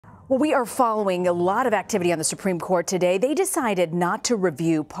Well, we are following a lot of activity on the Supreme Court today. They decided not to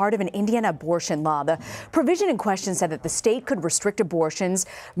review part of an Indiana abortion law. The provision in question said that the state could restrict abortions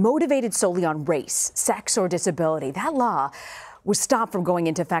motivated solely on race, sex, or disability. That law was stopped from going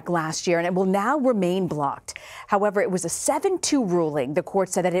into effect last year, and it will now remain blocked. However, it was a 7-2 ruling. The court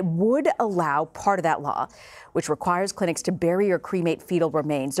said that it would allow part of that law, which requires clinics to bury or cremate fetal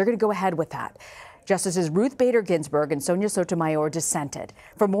remains. They're going to go ahead with that. Justices Ruth Bader Ginsburg and Sonia Sotomayor dissented.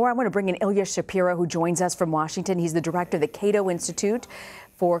 For more, I want to bring in Ilya Shapiro, who joins us from Washington. He's the director of the Cato Institute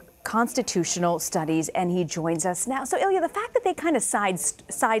for Constitutional Studies, and he joins us now. So, Ilya, the fact that they kind of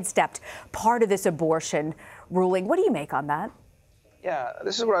sidestepped part of this abortion ruling, what do you make on that? Yeah,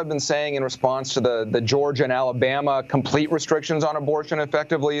 this is what I've been saying in response to the Georgia and Alabama complete restrictions on abortion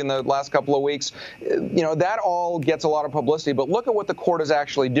effectively in the last couple of weeks. You know, that all gets a lot of publicity, but look at what the court is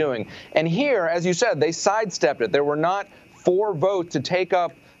actually doing. And here, as you said, they sidestepped it. There were not 4 votes to take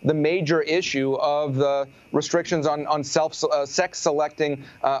up the major issue of the restrictions on sex-selecting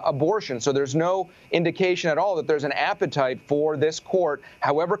abortion. So there's no indication at all that there's an appetite for this court,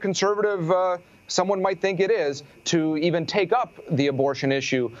 however conservative someone might think it is, to even take up the abortion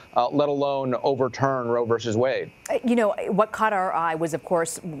issue, let alone overturn Roe versus Wade. You know, what caught our eye was, of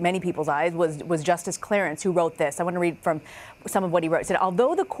course, many people's eyes, was Justice Clarence, who wrote this. I want to read from some of what he wrote. He said,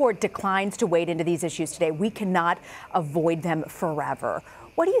 although the court declines to wade into these issues today, we cannot avoid them forever.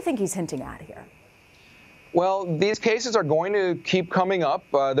 What do you think he's hinting at here? Well, these cases are going to keep coming up.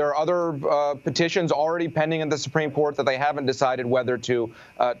 There are other petitions already pending in the Supreme Court that they haven't decided whether to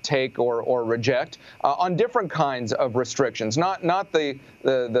take or reject on different kinds of restrictions, not the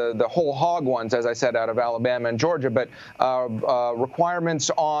whole hog ones, as I said, out of Alabama and Georgia, but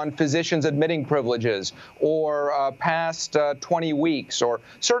requirements on physicians admitting privileges or past 20 weeks or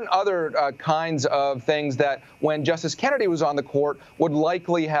certain other kinds of things that when Justice Kennedy was on the court would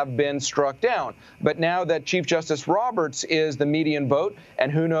likely have been struck down. But now that Chief Justice Roberts is the median vote,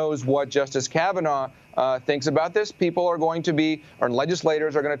 and who knows what Justice Kavanaugh thinks about this, people are going to be, or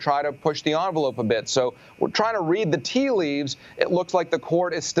legislators are going to try to push the envelope a bit. So we're trying to read the tea leaves. It looks like the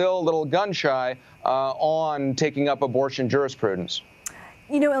court is still a little gun shy on taking up abortion jurisprudence.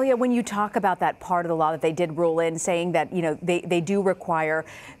 You know, Ilya, when you talk about that part of the law that they did rule in, saying that, you know, they do require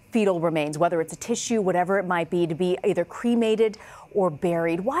fetal remains, whether it's a tissue, whatever it might be, to be either cremated or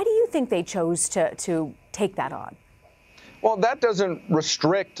buried. Why do you think they chose to take that on? Well, that doesn't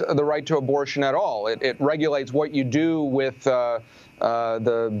restrict the right to abortion at all. It regulates what you do with the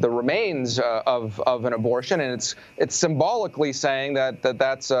remains of an abortion, and it's symbolically saying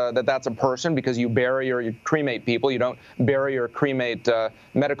that's a person, because you bury or you cremate people. You don't bury or cremate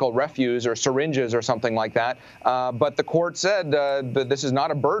medical refuse or syringes or something like that. But the court said that this is not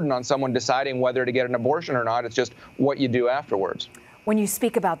a burden on someone deciding whether to get an abortion or not. It's just what you do afterwards. When you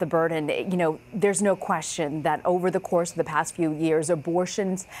speak about the burden, you know, there's no question that over the course of the past few years,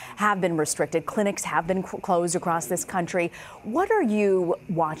 abortions have been restricted. Clinics have been closed across this country. What are you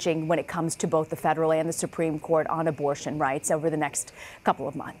watching when it comes to both the federal and the Supreme Court on abortion rights over the next couple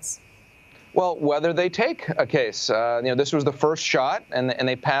of months? Well, whether they take a case. You know, this was the first shot, and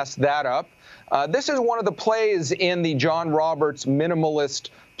they passed that up. This is one of the plays in the John Roberts minimalist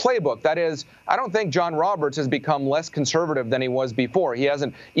playbook. That is, I don't think John Roberts has become less conservative than he was before. He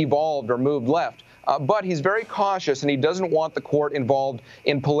hasn't evolved or moved left. But he's very cautious, and he doesn't want the court involved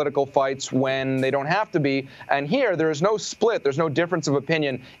in political fights when they don't have to be. And here, there is no split. There's no difference of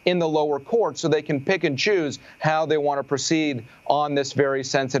opinion in the lower court, so they can pick and choose how they want to proceed on this very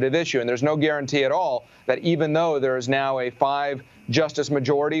sensitive issue. And there's no guarantee at all that even though there is now a 5-justice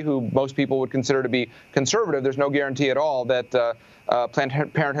majority who most people would consider to be conservative, there's no guarantee at all that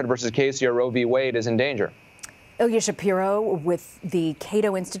Planned Parenthood versus Casey or Roe v. Wade is in danger. Ilya Shapiro with the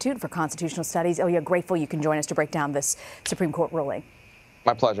Cato Institute for Constitutional Studies. Ilya, grateful you can join us to break down this Supreme Court ruling.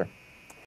 My pleasure.